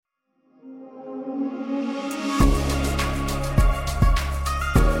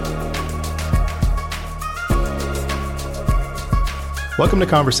Welcome to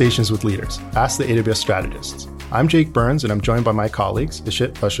Conversations with Leaders, Ask the AWS Strategists. I'm Jake Burns, and I'm joined by my colleagues,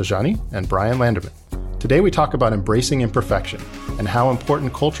 Ishit Vachhrajani and Bryan Landerman. Today, we talk about embracing imperfection and how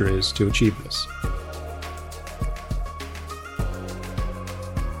important culture is to achieve this.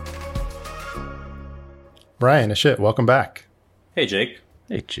 Bryan, Ishit, welcome back. Hey, Jake.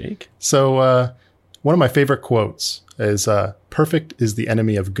 Hey, Jake. So one of my favorite quotes is, perfect is the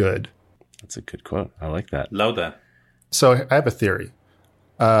enemy of good. That's a good quote. I like that. Love that. So I have a theory.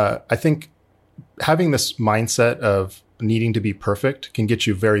 I think having this mindset of needing to be perfect can get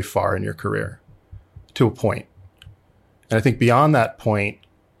you very far in your career to a point. And I think beyond that point,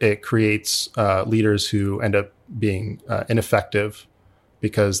 it creates leaders who end up being ineffective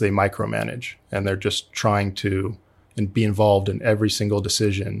because they micromanage and they're just trying to be involved in every single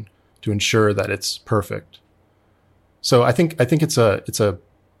decision to ensure that it's perfect. So I think it's a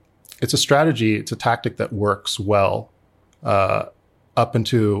strategy, it's a tactic that works well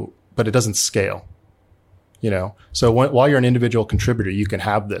but it doesn't scale. So while you're an individual contributor, you can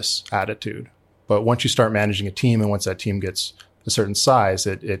have this attitude, but once you start managing a team and once that team gets a certain size,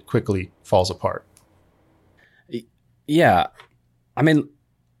 it quickly falls apart. Yeah. I mean,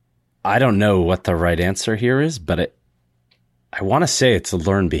 I don't know what the right answer here is, but I want to say it's a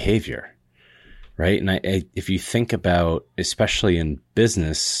learned behavior, right? And if you think about, especially in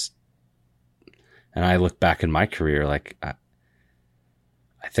business, and I look back in my career, like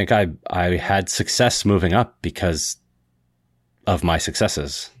I think I had success moving up because of my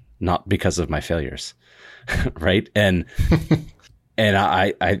successes, not because of my failures, right? And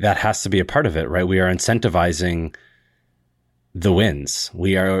I that has to be a part of it, right? We are incentivizing the wins.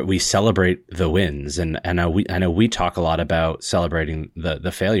 We celebrate the wins, and I know we talk a lot about celebrating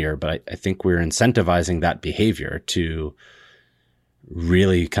the failure, but I think we're incentivizing that behavior to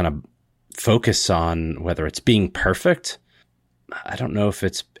really kind of focus on whether it's being perfect. I don't know if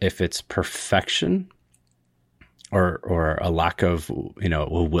it's perfection or a lack of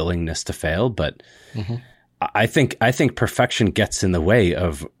a willingness to fail, but I think perfection gets in the way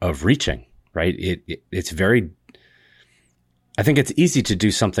of reaching, right? It's very. I think it's easy to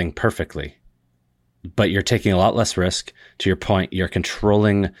do something perfectly, but you're taking a lot less risk. To your point, you're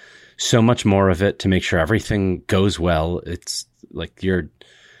controlling so much more of it to make sure everything goes well. It's like you're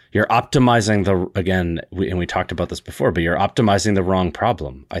optimizing and we talked about this before, but you're optimizing the wrong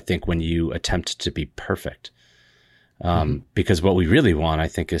problem, I think, when you attempt to be perfect. Because what we really want, I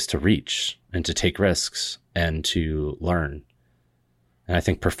think, is to reach and to take risks and to learn. And I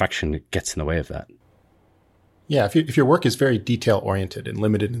think perfection gets in the way of that. Yeah, if your work is very detail-oriented and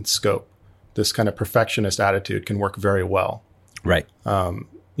limited in scope, this kind of perfectionist attitude can work very well. Right.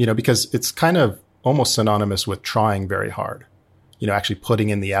 Because it's kind of almost synonymous with trying very hard. Actually putting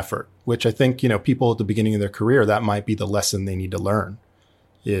in the effort, which I think, people at the beginning of their career, that might be the lesson they need to learn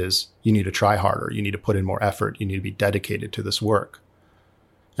is you need to try harder. You need to put in more effort. You need to be dedicated to this work.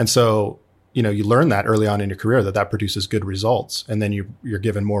 And so, you learn that early on in your career that produces good results. And then you're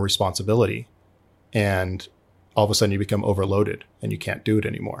given more responsibility and all of a sudden you become overloaded and you can't do it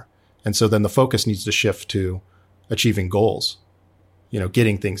anymore. And so then the focus needs to shift to achieving goals,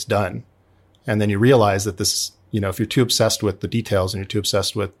 getting things done. And then you realize that this, if you're too obsessed with the details and you're too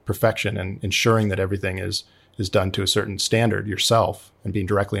obsessed with perfection and ensuring that everything is done to a certain standard yourself and being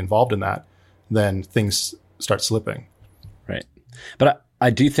directly involved in that, then things start slipping. Right. But I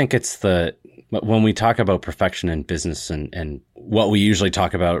do think when we talk about perfection in business and what we usually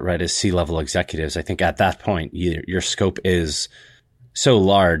talk about, right, is C-level executives, I think at that point, your scope is so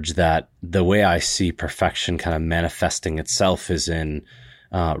large that the way I see perfection kind of manifesting itself is in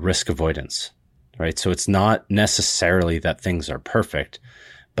risk avoidance. Right. So it's not necessarily that things are perfect,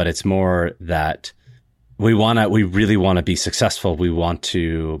 but it's more that we really want to be successful. We want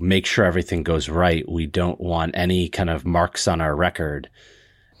to make sure everything goes right. We don't want any kind of marks on our record.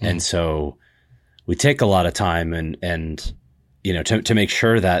 And so we take a lot of time and to make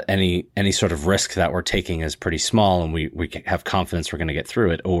sure that any sort of risk that we're taking is pretty small and we have confidence we're going to get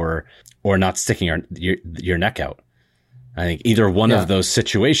through it or not sticking your neck out. I think either one of those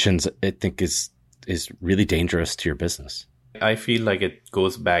situations, I think is really dangerous to your business. I feel like it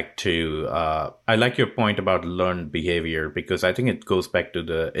goes back to, I like your point about learned behavior because I think it goes back to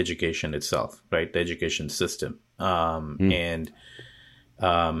the education itself, right? The education system. And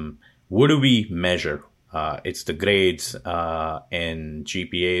what do we measure? It's the grades and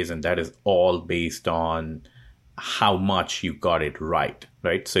GPAs, and that is all based on how much you got it right?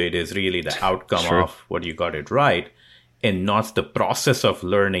 So it is really the outcome of what you got it right and not the process of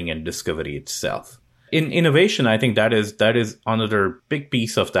learning and discovery itself. in innovation, I think that is another big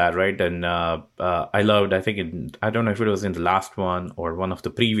piece of that, right? And I loved, I don't know if it was in the last one or one of the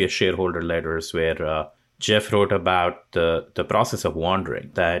previous shareholder letters where Jeff wrote about the process of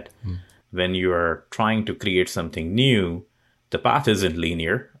wandering, that when you are trying to create something new, the path isn't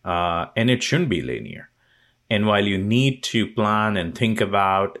linear, and it shouldn't be linear. And while you need to plan and think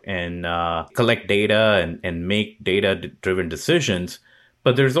about and collect data and make data-driven decisions,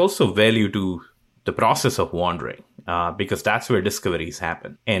 but there's also value to the process of wandering, because that's where discoveries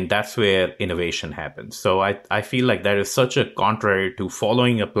happen. And that's where innovation happens. So I feel like that is such a contrary to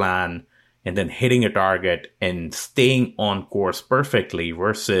following a plan and then hitting a target and staying on course perfectly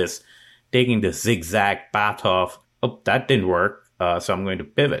versus taking the zigzag path of, oh, that didn't work. So I'm going to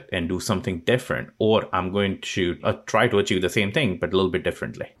pivot and do something different, or I'm going to try to achieve the same thing, but a little bit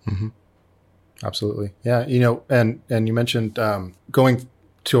differently. Mm-hmm. Absolutely. Yeah. And you mentioned going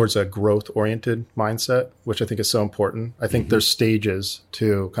towards a growth-oriented mindset, which I think is so important. I think there's stages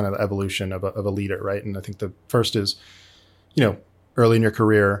to kind of the evolution of a leader, right? And I think the first is, early in your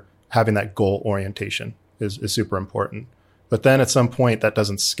career, having that goal orientation is super important. But then at some point that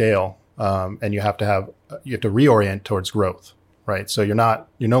doesn't scale, and you have to reorient towards growth. Right. So you're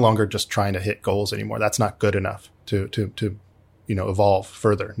no longer just trying to hit goals anymore. That's not good enough to evolve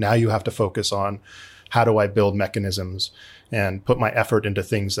further. Now you have to focus on, how do I build mechanisms and put my effort into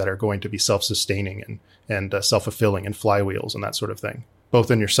things that are going to be self-sustaining and self-fulfilling and flywheels and that sort of thing,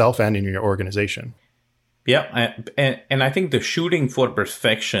 both in yourself and in your organization. Yeah. And I think the shooting for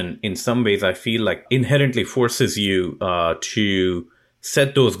perfection in some ways, I feel like inherently forces you to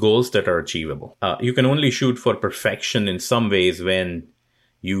set those goals that are achievable. You can only shoot for perfection in some ways when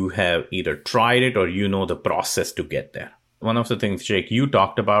you have either tried it or the process to get there. One of the things, Jake, you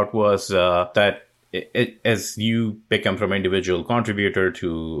talked about was that as you become from individual contributor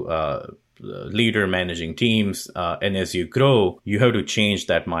to leader managing teams, and as you grow, you have to change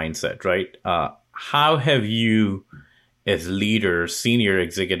that mindset, right? How have you, as leaders, senior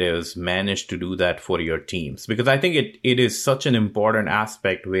executives, managed to do that for your teams? Because I think it is such an important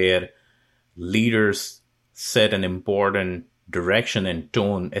aspect where leaders set an important direction and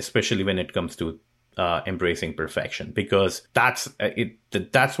tone, especially when it comes to embracing perfection, because that's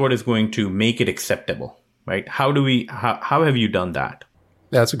what is going to make it acceptable, right? How have you done that?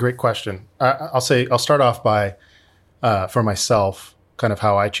 Yeah, that's a great question. I'll start off by, for myself, kind of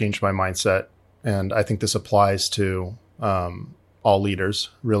how I changed my mindset. And I think this applies to all leaders,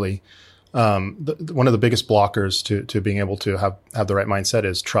 really. One of the biggest blockers to being able to have the right mindset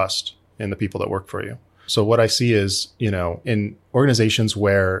is trust in the people that work for you. So what I see is, in organizations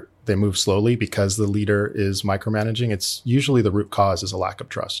where they move slowly because the leader is micromanaging, it's usually the root cause is a lack of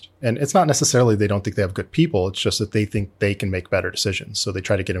trust. And it's not necessarily they don't think they have good people. It's just that they think they can make better decisions. So they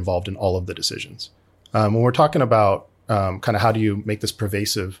try to get involved in all of the decisions. When we're talking about kind of how do you make this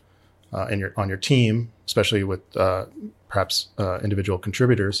pervasive on your team, especially with perhaps individual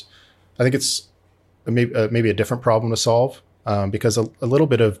contributors, I think it's maybe a different problem to solve, because a little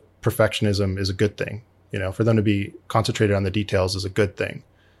bit of perfectionism is a good thing. For them to be concentrated on the details is a good thing,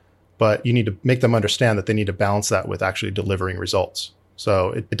 but you need to make them understand that they need to balance that with actually delivering results.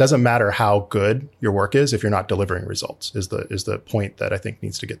 So it doesn't matter how good your work is if you're not delivering results. Is the point that I think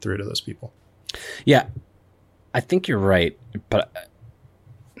needs to get through to those people. Yeah, I think you're right, but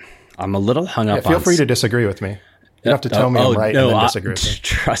I'm a little hung up. Feel free to disagree with me. You don't have to tell me I'm right and then disagree with me.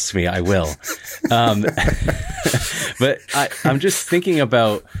 Trust me, I will. But I'm just thinking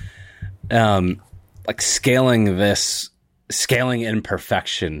about like scaling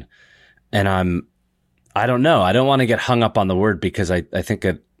imperfection, and I don't know. I don't want to get hung up on the word, because I think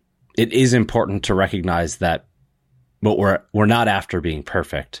it is important to recognize that, but we're not after being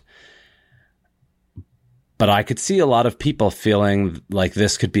perfect. But I could see a lot of people feeling like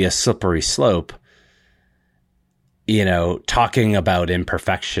this could be a slippery slope, talking about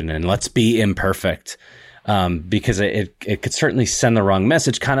imperfection and let's be imperfect, because it could certainly send the wrong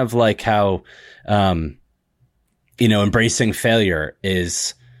message, kind of like how, embracing failure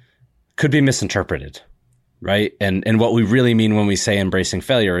could be misinterpreted, right? And what we really mean when we say embracing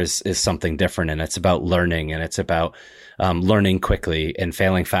failure is something different, and it's about learning, and it's about learning quickly and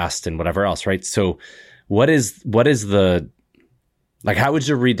failing fast and whatever else, right? So what is the, like, how would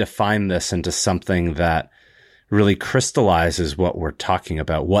you redefine this into something that really crystallizes what we're talking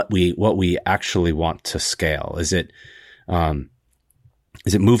about, what we actually want to scale? Is it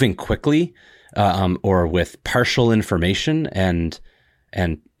moving quickly, or with partial information and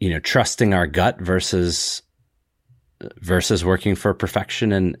trusting our gut versus working for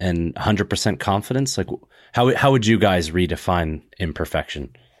perfection and 100% confidence? Like, how would you guys redefine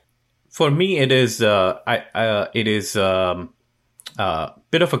imperfection? For me, it is bit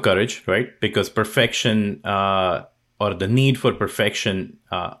of a courage, right? Because perfection or the need for perfection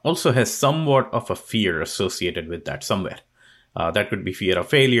also has somewhat of a fear associated with that somewhere. That could be fear of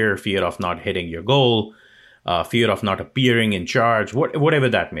failure, fear of not hitting your goal, fear of not appearing in charge, whatever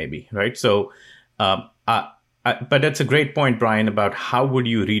that may be, right? So, but that's a great point, Bryan, about how would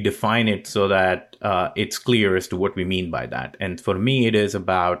you redefine it so that it's clear as to what we mean by that. And for me, it is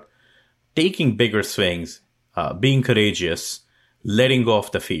about taking bigger swings, being courageous, letting go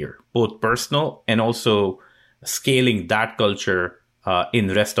of the fear, both personal and also scaling that culture in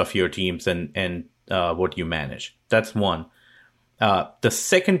the rest of your teams and what you manage. That's one. The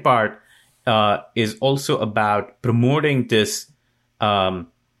second part is also about promoting this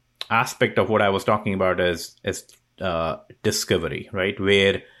aspect of what I was talking about as discovery, right?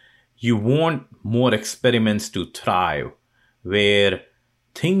 Where you want more experiments to thrive, where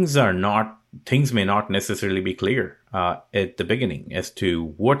things may not necessarily be clear at the beginning as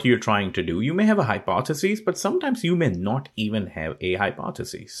to what you're trying to do. You may have a hypothesis, but sometimes you may not even have a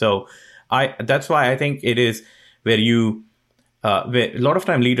hypothesis. So that's why I think it is where a lot of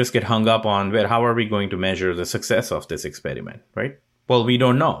time leaders get hung up on how are we going to measure the success of this experiment, right? Well, we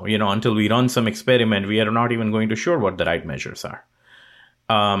don't know, until we run some experiment, we are not even going to sure what the right measures are.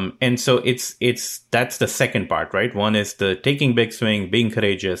 And so that's the second part, right? One is the taking big swing, being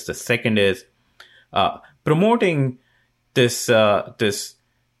courageous. The second is promoting this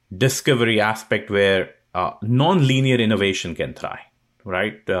discovery aspect where non-linear innovation can thrive,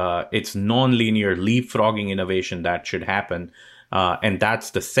 right? It's non-linear leapfrogging innovation that should happen. And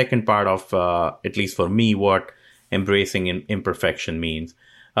that's the second part of, at least for me, what embracing imperfection means.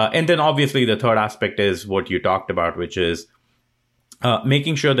 And then obviously the third aspect is what you talked about, which is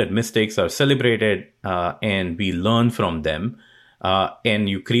making sure that mistakes are celebrated and we learn from them. And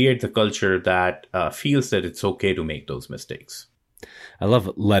you create the culture that feels that it's okay to make those mistakes. I love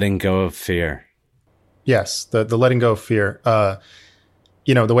letting go of fear. Yes, the letting go of fear. The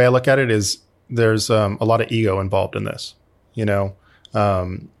way I look at it is there's a lot of ego involved in this, and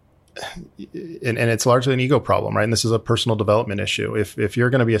it's largely an ego problem, right? And this is a personal development issue. If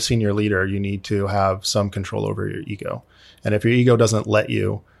you're going to be a senior leader, you need to have some control over your ego. And if your ego doesn't let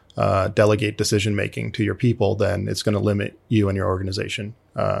you delegate decision-making to your people, then it's going to limit you and your organization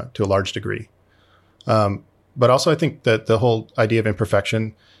to a large degree. But also I think that the whole idea of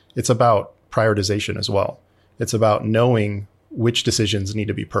imperfection, it's about prioritization as well. It's about knowing which decisions need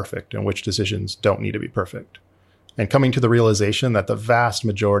to be perfect and which decisions don't need to be perfect. And coming to the realization that the vast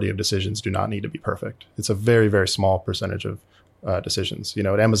majority of decisions do not need to be perfect. It's a very, very small percentage of decisions.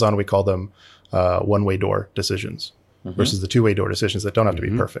 At Amazon, we call them one-way door decisions versus the two-way door decisions that don't have to be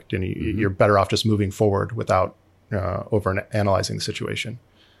perfect. And you're better off just moving forward without over analyzing the situation.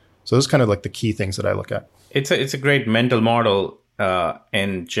 So those are kind of like the key things that I look at. It's a great mental model.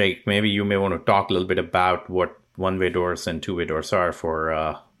 And Jake, maybe you may want to talk a little bit about what one-way doors and two-way doors are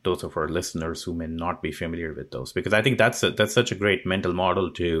for those of our listeners who may not be familiar with those, because I think that's such a great mental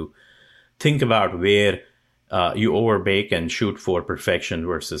model to think about where you overbake and shoot for perfection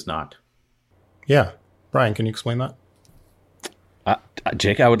versus not. Yeah. Bryan, can you explain that?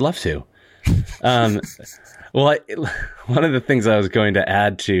 Jake, I would love to. Well, one of the things I was going to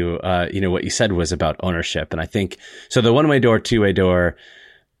add to, what you said was about ownership. And I think, so the one-way door, two-way door,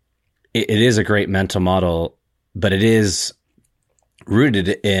 it is a great mental model, but it is rooted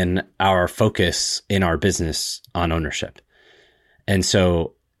in our focus in our business on ownership. And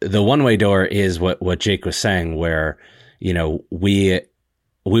so the one-way door is what Jake was saying, where, we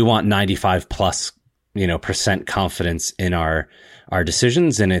want 95 plus, % confidence in our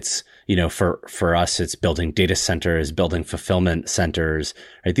decisions. And it's, for us, it's building data centers, building fulfillment centers,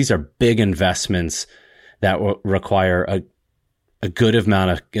 right? These are big investments that require a good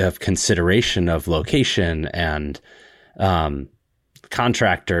amount of consideration of location and,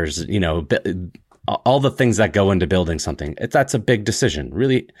 contractors, all the things that go into building something. That's a big decision,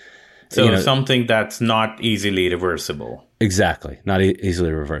 really. So something that's not easily reversible. Exactly. Not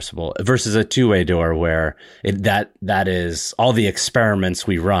easily reversible versus a two-way door where that is all the experiments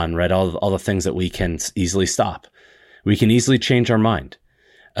we run, right? All the things that we can easily stop. We can easily change our mind.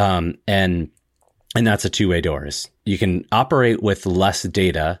 And that's a two-way door. You can operate with less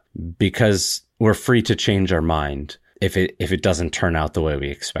data because we're free to change our mind if it doesn't turn out the way we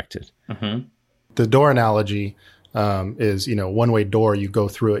expected. Mm-hmm. The door analogy is, one-way door, you go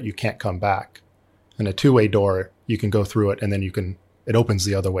through it, you can't come back. And a two-way door, you can go through it and then it opens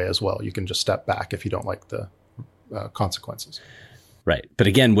the other way as well. You can just step back if you don't like the consequences. Right. But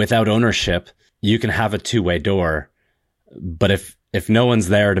again, without ownership, you can have a two-way door, but if no one's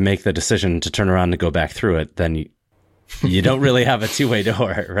there to make the decision to turn around and go back through it, then you don't really have a two-way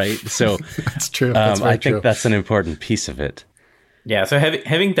door, right? So that's true. That's I think that's an important piece of it. Yeah, so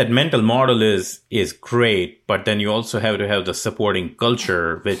having that mental model is great, but then you also have to have the supporting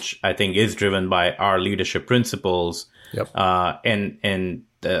culture, which I think is driven by our leadership principles, and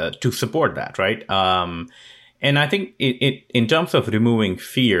to support that, right? And I think in terms of removing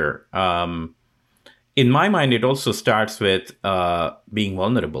fear, in my mind, it also starts with being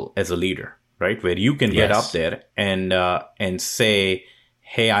vulnerable as a leader, right? Where you can get up there and say,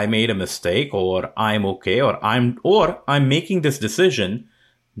 hey, I made a mistake, or I'm okay, or I'm making this decision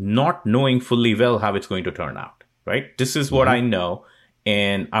not knowing fully well how it's going to turn out, right? This is what I know,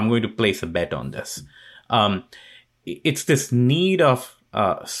 and I'm going to place a bet on this. It's this need of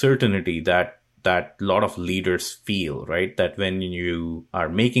certainty that a lot of leaders feel, right? That when you are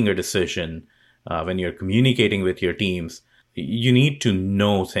making a decision, when you're communicating with your teams, you need to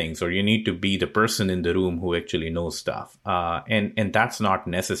know things, or you need to be the person in the room who actually knows stuff. And that's not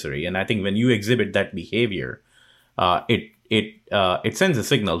necessary. And I think when you exhibit that behavior, it sends a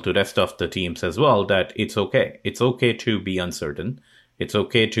signal to the rest of the teams as well that it's okay. It's okay to be uncertain. It's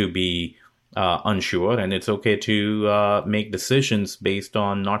okay to be unsure, and it's okay to make decisions based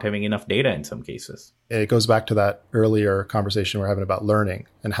on not having enough data in some cases. It goes back to that earlier conversation we're having about learning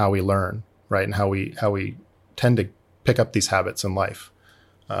and how we learn, right? And how we tend to pick up these habits in life.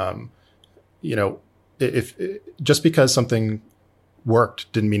 If just because something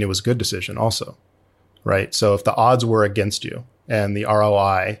worked didn't mean it was a good decision also, right? So if the odds were against you and the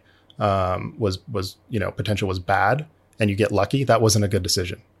ROI was potential was bad, and you get lucky, that wasn't a good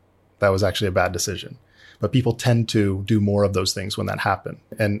decision. That was actually a bad decision. But people tend to do more of those things when that happen.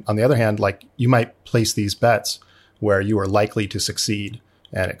 And on the other hand, like, you might place these bets where you are likely to succeed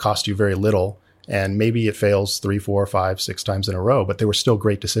and it cost you very little. And maybe it fails 3, 4, 5, 6 times in a row, but they were still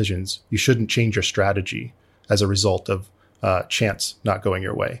great decisions. You shouldn't change your strategy as a result of chance not going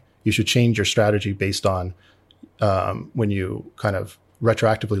your way. You should change your strategy based on when you kind of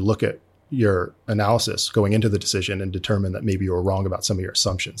retroactively look at your analysis going into the decision and determine that maybe you were wrong about some of your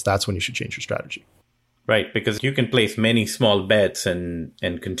assumptions. That's when you should change your strategy. Right, because you can place many small bets and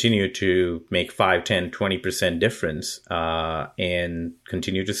continue to make 5, 10, 20% difference and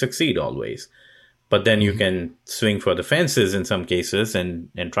continue to succeed always. But then you can swing for the fences in some cases and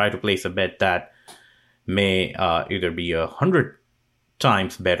try to place a bet that may either be 100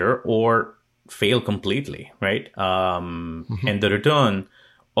 times better or fail completely, right? And the return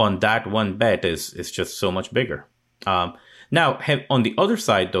on that one bet is just so much bigger. Now, on the other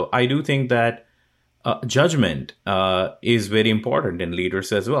side, though, I do think that judgment is very important in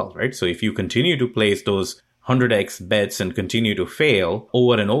leaders as well, right? So if you continue to place those 100x bets and continue to fail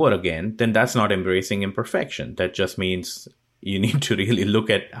over and over again, then that's not embracing imperfection. That just means you need to really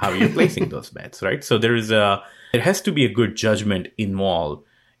look at how you're placing those bets, right? So there has to be a good judgment involved,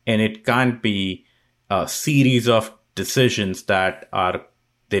 and it can't be a series of decisions that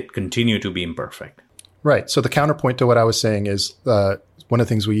continue to be imperfect. Right. So the counterpoint to what I was saying is one of the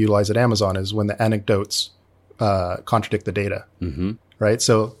things we utilize at Amazon is when the anecdotes contradict the data. Mm-hmm. Right.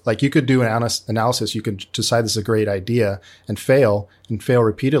 So like, you could do an analysis, you could decide this is a great idea and fail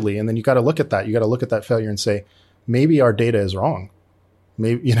repeatedly. And then you got to look at that. You got to look at that failure and say, maybe our data is wrong.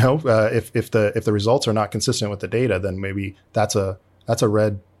 Maybe, if the results are not consistent with the data, then maybe that's a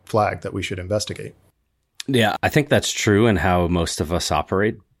red flag that we should investigate. Yeah, I think that's true in how most of us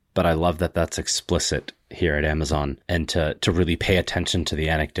operate, but I love that that's explicit here at Amazon, and to really pay attention to the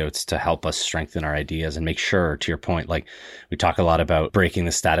anecdotes to help us strengthen our ideas and make sure, to your point, like, we talk a lot about breaking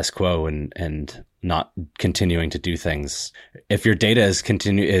the status quo and not continuing to do things. If your data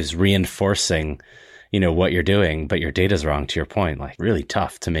is reinforcing, what you're doing, but your data's wrong, to your point, like, really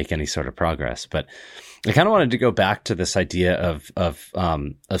tough to make any sort of progress. But I kind of wanted to go back to this idea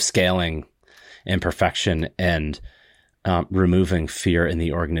of scaling imperfection and removing fear in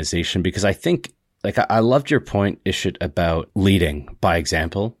the organization, because I think, like, I loved your point, Ishit, about leading by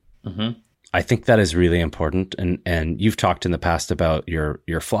example. Mm-hmm. I think that is really important. And you've talked in the past about your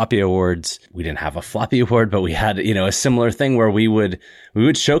floppy awards. We didn't have a floppy award, but we had, a similar thing where we would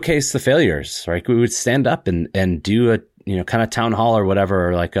showcase the failures, right? We would stand up and do a, kind of town hall or whatever,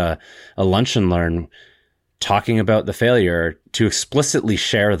 or like a lunch and learn, talking about the failure to explicitly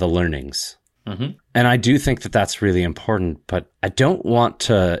share the learnings. Mm-hmm. And I do think that that's really important, but I don't want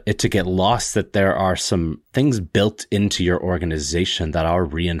it to get lost that there are some things built into your organization that are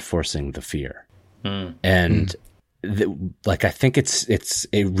reinforcing the fear. And I think it's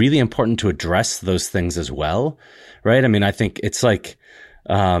really important to address those things as well, right? I mean, I think it's like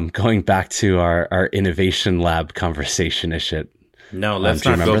going back to our innovation lab conversation, Ishit. No, let's do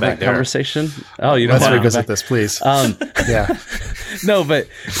you not remember go back that there. conversation? Oh, you know, Let's revisit this, please. Yeah. No, but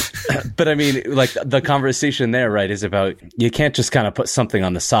I mean, like the conversation there, right, is about you can't just kind of put something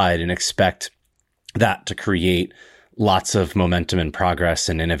on the side and expect that to create lots of momentum and progress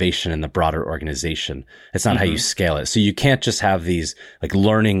and innovation in the broader organization. It's not how you scale it. So you can't just have these like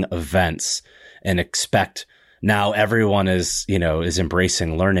learning events and expect now everyone is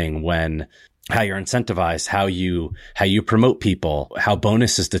embracing learning when how you're incentivized, how you promote people, how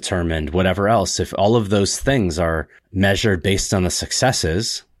bonus is determined, whatever else. If all of those things are measured based on the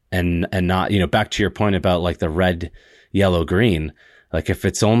successes and not, back to your point about like the red, yellow, green, like if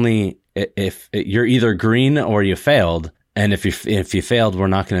you're either green or you failed, and if you failed, we're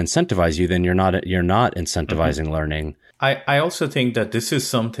not going to incentivize you, then you're not incentivizing learning. I also think that this is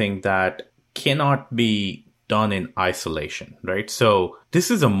something that cannot be done in isolation, right? So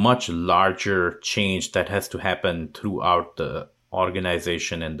this is a much larger change that has to happen throughout the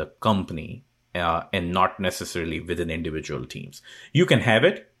organization and the company, and not necessarily within individual teams. You can have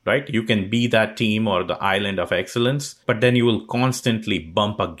it, right? You can be that team or the island of excellence, but then you will constantly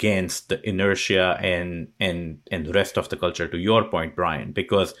bump against the inertia and the rest of the culture, to your point, Bryan,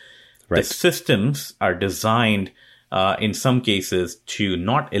 because the systems are designed in some cases to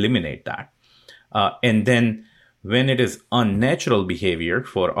not eliminate that. And then when it is unnatural behavior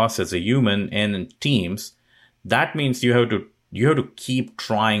for us as a human and in teams, that means you have to keep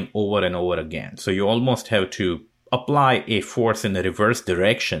trying over and over again. So you almost have to apply a force in the reverse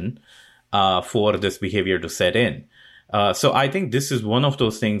direction for this behavior to set in. So I think this is one of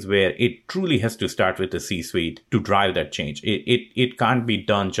those things where it truly has to start with the C-suite to drive that change. It can't be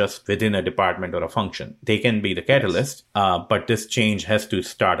done just within a department or a function. They can be the catalyst, but this change has to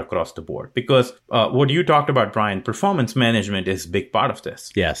start across the board. Because what you talked about, Bryan, performance management is a big part of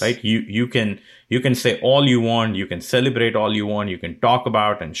this. Yes. Right? You can say all you want, you can celebrate all you want, you can talk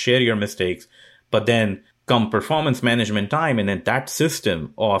about and share your mistakes, but then come performance management time, and then that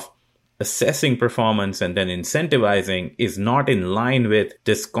system of assessing performance and then incentivizing is not in line with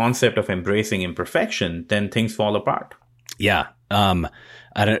this concept of embracing imperfection, then things fall apart. Yeah. I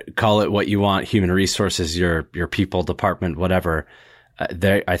don't call it what you want, human resources, your people department, whatever.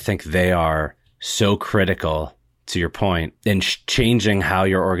 I think they are so critical, to your point, in changing how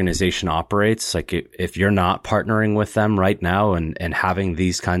your organization operates. Like if you're not partnering with them right now and having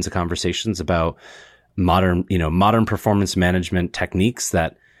these kinds of conversations about modern performance management techniques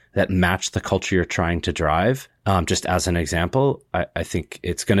that match the culture you're trying to drive. Just as an example, I think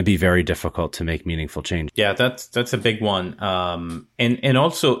it's going to be very difficult to make meaningful change. Yeah, that's a big one. And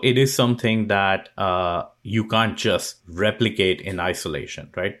also it is something that you can't just replicate in isolation,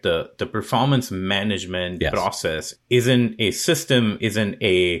 right? The performance management process isn't a system, isn't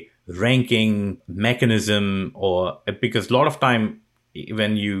a ranking mechanism, or because a lot of time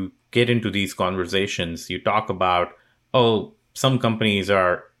when you get into these conversations, you talk about, some companies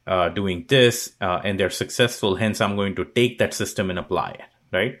are doing this and they're successful, hence I'm going to take that system and apply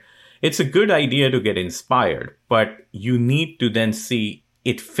it, right? It's a good idea to get inspired, but you need to then see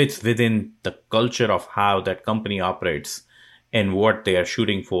it fits within the culture of how that company operates and what they are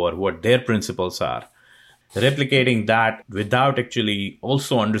shooting for, what their principles are. Replicating that without actually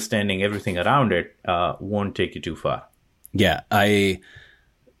also understanding everything around it won't take you too far. Yeah, I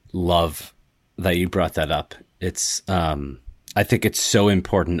love that you brought that up. It's I think it's so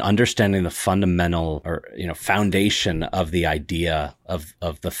important understanding the fundamental or foundation of the idea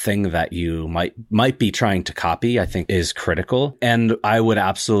of the thing that you might be trying to copy. I think is critical, and I would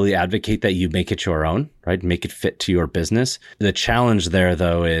absolutely advocate that you make it your own, right? Make it fit to your business. The challenge there,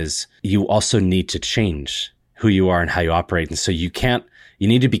 though, is you also need to change who you are and how you operate, and so you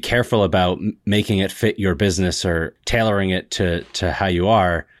need to be careful about making it fit your business or tailoring it to how you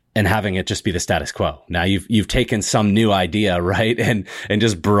are and having it just be the status quo. Now you've taken some new idea, right? And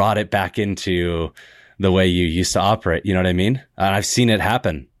just brought it back into the way you used to operate. You know what I mean? And I've seen it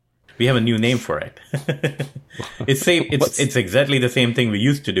happen. We have a new name for it. It's exactly the same thing we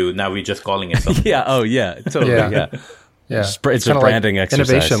used to do. Now we're just calling it something. Yeah. Oh yeah. Totally. Yeah. It's a branding exercise.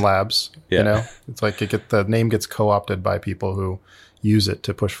 Innovation labs. Yeah. It's like the name gets co-opted by people who use it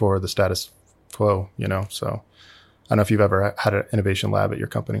to push forward the status quo, so I don't know if you've ever had an innovation lab at your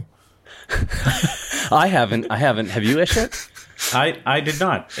company. I haven't. Have you, Ishit? I did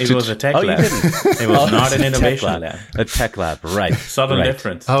not. It was a tech lab. You didn't? It was not an innovation lab. A tech lab, right. Subtle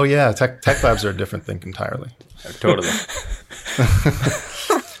difference. Oh, yeah. Tech labs are a different thing entirely. Totally.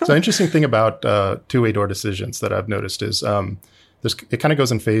 So interesting thing about two-way door decisions that I've noticed is it kind of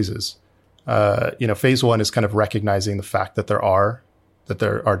goes in phases. Phase one is kind of recognizing the fact that there are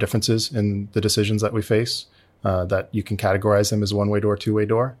differences in the decisions that we face. that you can categorize them as one-way door, two-way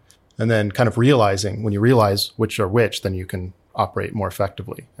door. And then kind of realizing, when you realize which are which, then you can operate more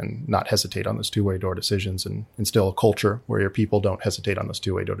effectively and not hesitate on those two-way door decisions, and instill a culture where your people don't hesitate on those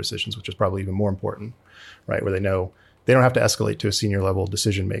two-way door decisions, which is probably even more important, right? Where they know they don't have to escalate to a senior level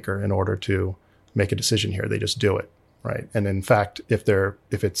decision maker in order to make a decision here. They just do it, right? And in fact, if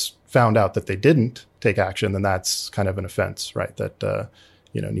it's found out that they didn't take action, then that's kind of an offense, right? That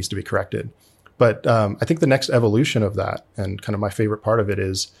needs to be corrected. But I think the next evolution of that, and kind of my favorite part of it,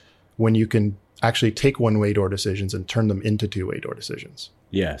 is when you can actually take one-way door decisions and turn them into two-way door decisions.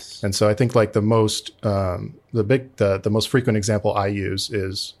 Yes. And so I think like the most frequent example I use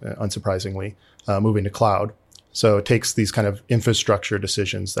is, unsurprisingly, moving to cloud. So it takes these kind of infrastructure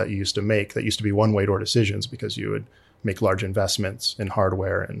decisions that you used to make, that used to be one-way door decisions because you would make large investments in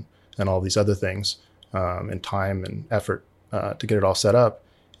hardware and all these other things, and time and effort to get it all set up.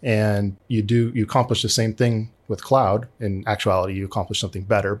 And you accomplish the same thing with cloud. In actuality, you accomplish something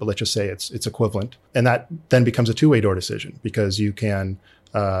better, but let's just say it's equivalent. And that then becomes a two-way door decision because you can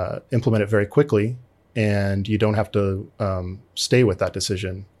implement it very quickly, and you don't have to stay with that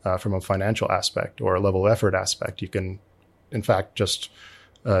decision from a financial aspect or a level of effort aspect. You can, in fact, just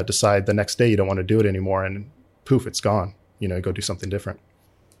decide the next day you don't want to do it anymore, and poof, it's gone. Go do something different.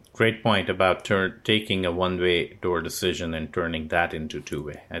 Great point about taking a one-way door decision and turning that into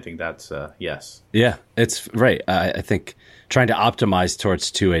two-way. I think that's yes. Yeah, it's right. I think trying to optimize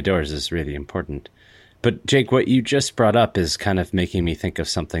towards two-way doors is really important. But Jake, what you just brought up is kind of making me think of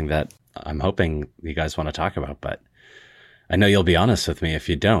something that I'm hoping you guys want to talk about, but I know you'll be honest with me if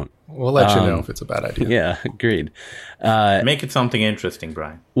you don't. We'll let you know if it's a bad idea. Yeah, agreed. Make it something interesting,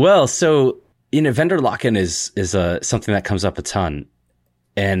 Bryan. Well, so vendor lock-in is something that comes up a ton.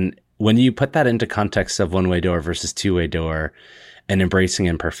 And when you put that into context of one-way door versus two-way door and embracing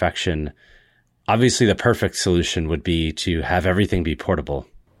imperfection, obviously the perfect solution would be to have everything be portable,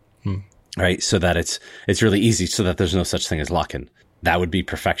 right? So that it's really easy, so that there's no such thing as lock-in. That would be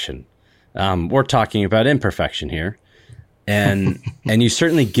perfection. We're talking about imperfection here. And you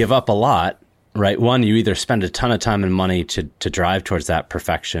certainly give up a lot, right? One, you either spend a ton of time and money to drive towards that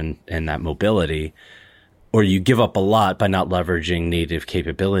perfection and that mobility, or you give up a lot by not leveraging native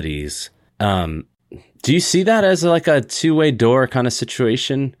capabilities. Do you see that as like a two-way door kind of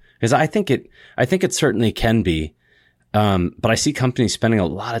situation? Because I think it certainly can be. But I see companies spending a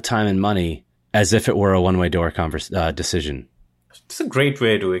lot of time and money as if it were a one-way door decision. It's a great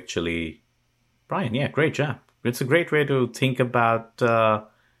way to actually, Bryan, yeah, great job. It's a great way to think about,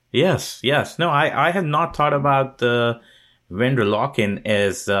 yes. No, I have not thought about the vendor lock-in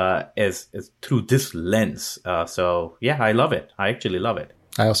as through this lens. So yeah, I love it. I actually love it.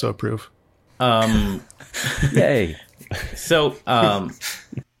 I also approve. Yay. So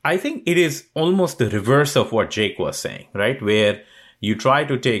I think it is almost the reverse of what Jake was saying, right? Where you try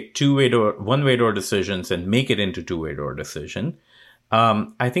to take one-way door decisions and make it into two-way door decision.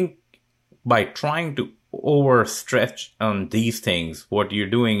 I think by trying to overstretch on these things, what you're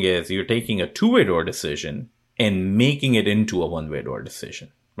doing is you're taking a two-way door decision and making it into a one-way door decision,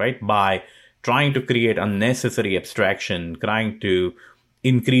 right? By trying to create unnecessary abstraction, trying to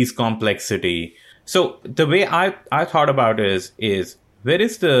increase complexity. So the way I thought about is where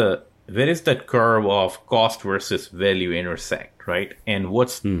is that curve of cost versus value intersect, right? And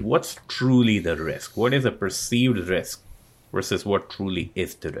what's truly the risk? What is a perceived risk versus what truly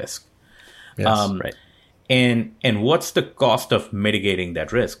is the risk? Yes, right. And what's the cost of mitigating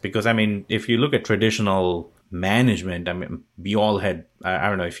that risk? Because I mean, if you look at traditional management, I mean, we all had, I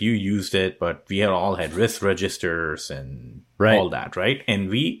don't know if you used it, but we all had risk registers and all that, right? And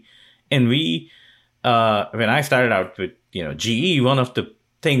we when I started out with, GE, one of the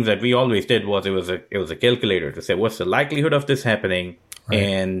things that we always did was it was a calculator to say, what's the likelihood of this happening? Right.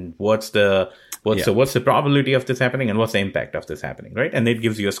 And what's the probability of this happening, and what's the impact of this happening, right? And it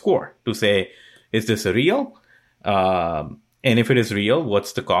gives you a score to say, is this a real? And if it is real,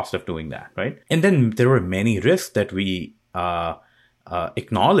 what's the cost of doing that, right? And then there were many risks that we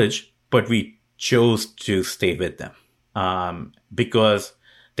acknowledged, but we chose to stay with them because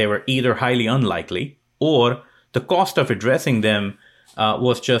they were either highly unlikely or the cost of addressing them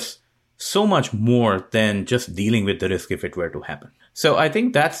was just so much more than just dealing with the risk if it were to happen. So I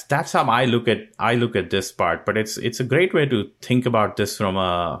think that's how I look at this part. But it's a great way to think about this from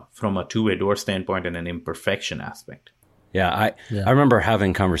a two-way door standpoint and an imperfection aspect. Yeah, I remember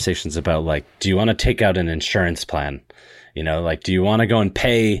having conversations about, like, do you want to take out an insurance plan? Like, do you want to go and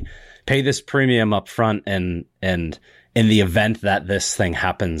pay this premium up front and in the event that this thing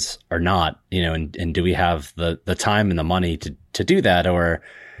happens or not, and do we have the time and the money to do that, or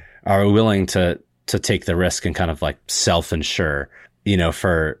are we willing to to take the risk and kind of like self-insure,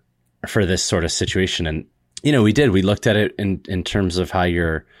 for this sort of situation. And, we looked at it in terms of how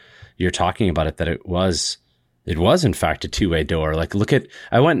you're talking about it, that it was in fact a two-way door. Like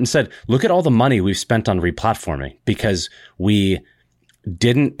I went and said, look at all the money we've spent on replatforming because we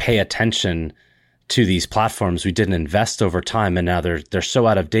didn't pay attention to these platforms. We didn't invest over time, and now they're so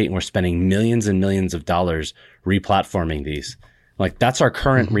out of date, and we're spending millions and millions of dollars replatforming these. Like that's our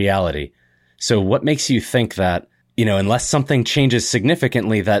current reality. So what makes you think that, unless something changes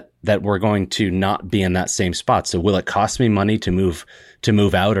significantly, that we're going to not be in that same spot? So will it cost me money to move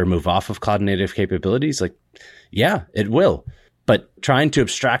out or move off of cloud native capabilities? Like, yeah, it will. But trying to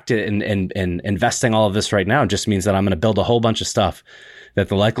abstract it and investing all of this right now just means that I'm going to build a whole bunch of stuff that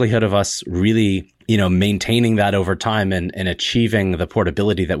the likelihood of us really, maintaining that over time and achieving the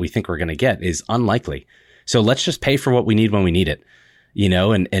portability that we think we're going to get is unlikely. So let's just pay for what we need when we need it,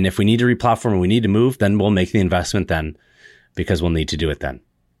 and if we need to replatform and we need to move, then we'll make the investment then because we'll need to do it then,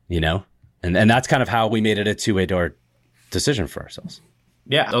 and that's kind of how we made it a two-way door decision for ourselves.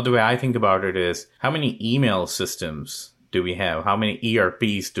 Yeah. The way I think about it is, how many email systems do we have? How many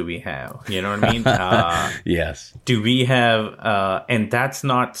ERPs do we have? You know what I mean? Yes. Do we have, and that's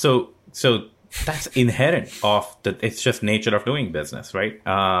not, so that's inherent of it's just nature of doing business, right?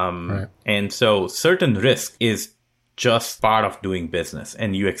 Right. And so certain risk is just part of doing business,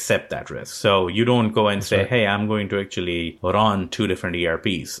 and you accept that risk. So you don't go and say, hey, I'm going to actually run 2 different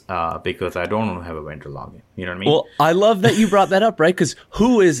ERPs because I don't want to have a vendor login. You know what I mean? Well, I love that you brought that up, right? Because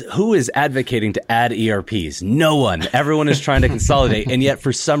who is advocating to add ERPs? No one. Everyone is trying to consolidate. And yet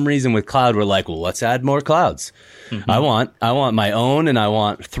for some reason with cloud, we're like, well, let's add more clouds. Mm-hmm. I want my own, and I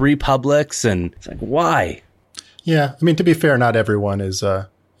want 3 publics. And it's like, why? Yeah. I mean, to be fair, not everyone is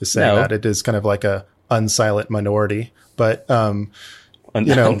saying that. It is kind of like a unsilent minority, but unsilent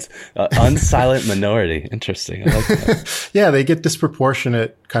minority. Interesting. I like that. Yeah, they get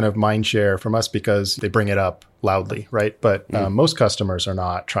disproportionate kind of mind share from us because they bring it up loudly, right? But most customers are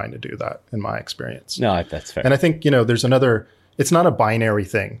not trying to do that, in my experience. No, that's fair. And I think there's another. It's not a binary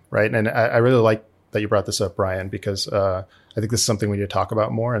thing, right? And I really like that you brought this up, Bryan, because I think this is something we need to talk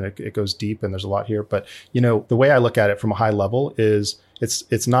about more, and it goes deep, and there's a lot here. But the way I look at it from a high level is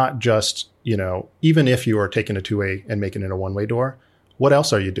it's not just even if you are taking a two-way and making it a one-way door, what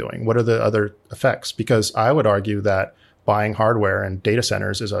else are you doing? What are the other effects? Because I would argue that buying hardware and data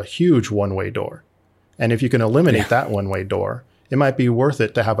centers is a huge one-way door, and if you can eliminate that one-way door, it might be worth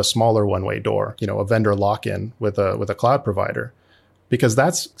it to have a smaller one-way door, a vendor lock-in with a cloud provider, because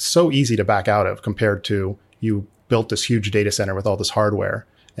that's so easy to back out of compared to you built this huge data center with all this hardware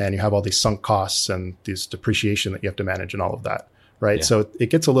and you have all these sunk costs and this depreciation that you have to manage and all of that, right? Yeah. So it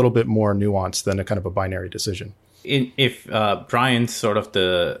gets a little bit more nuanced than a kind of a binary decision. If Bryan's sort of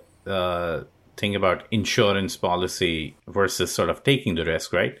the thing about insurance policy versus sort of taking the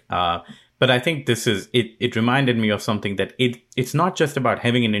risk, right? But I think this is, it reminded me of something that it's not just about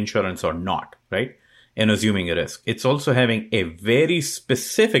having an insurance or not, right? And assuming a risk. It's also having a very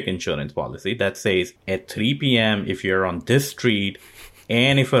specific insurance policy that says at 3 p.m., if you're on this street,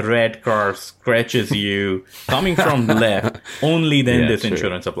 and if a red car scratches you coming from the left, only then this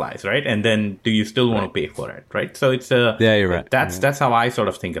insurance applies, right? And then do you still want to pay for it, right? So it's you're right. That's how I sort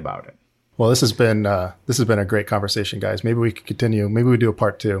of think about it. Well, this has been a great conversation, guys. Maybe we could continue. Maybe we do a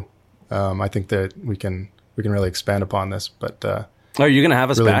part 2. I think that we can really expand upon this. But are you going to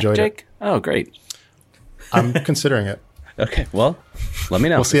have us really back, Jake? Oh, great. I'm considering it. Okay, well, let me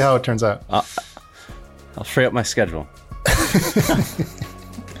know. We'll see how it turns out. I'll free up my schedule.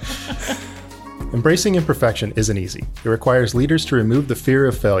 Embracing imperfection isn't easy. It requires leaders to remove the fear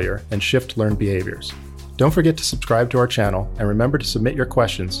of failure and shift learned behaviors. Don't forget to subscribe to our channel, and remember to submit your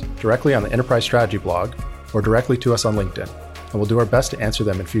questions directly on the Enterprise Strategy blog or directly to us on LinkedIn, and we'll do our best to answer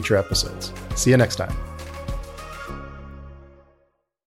them in future episodes. See you next time.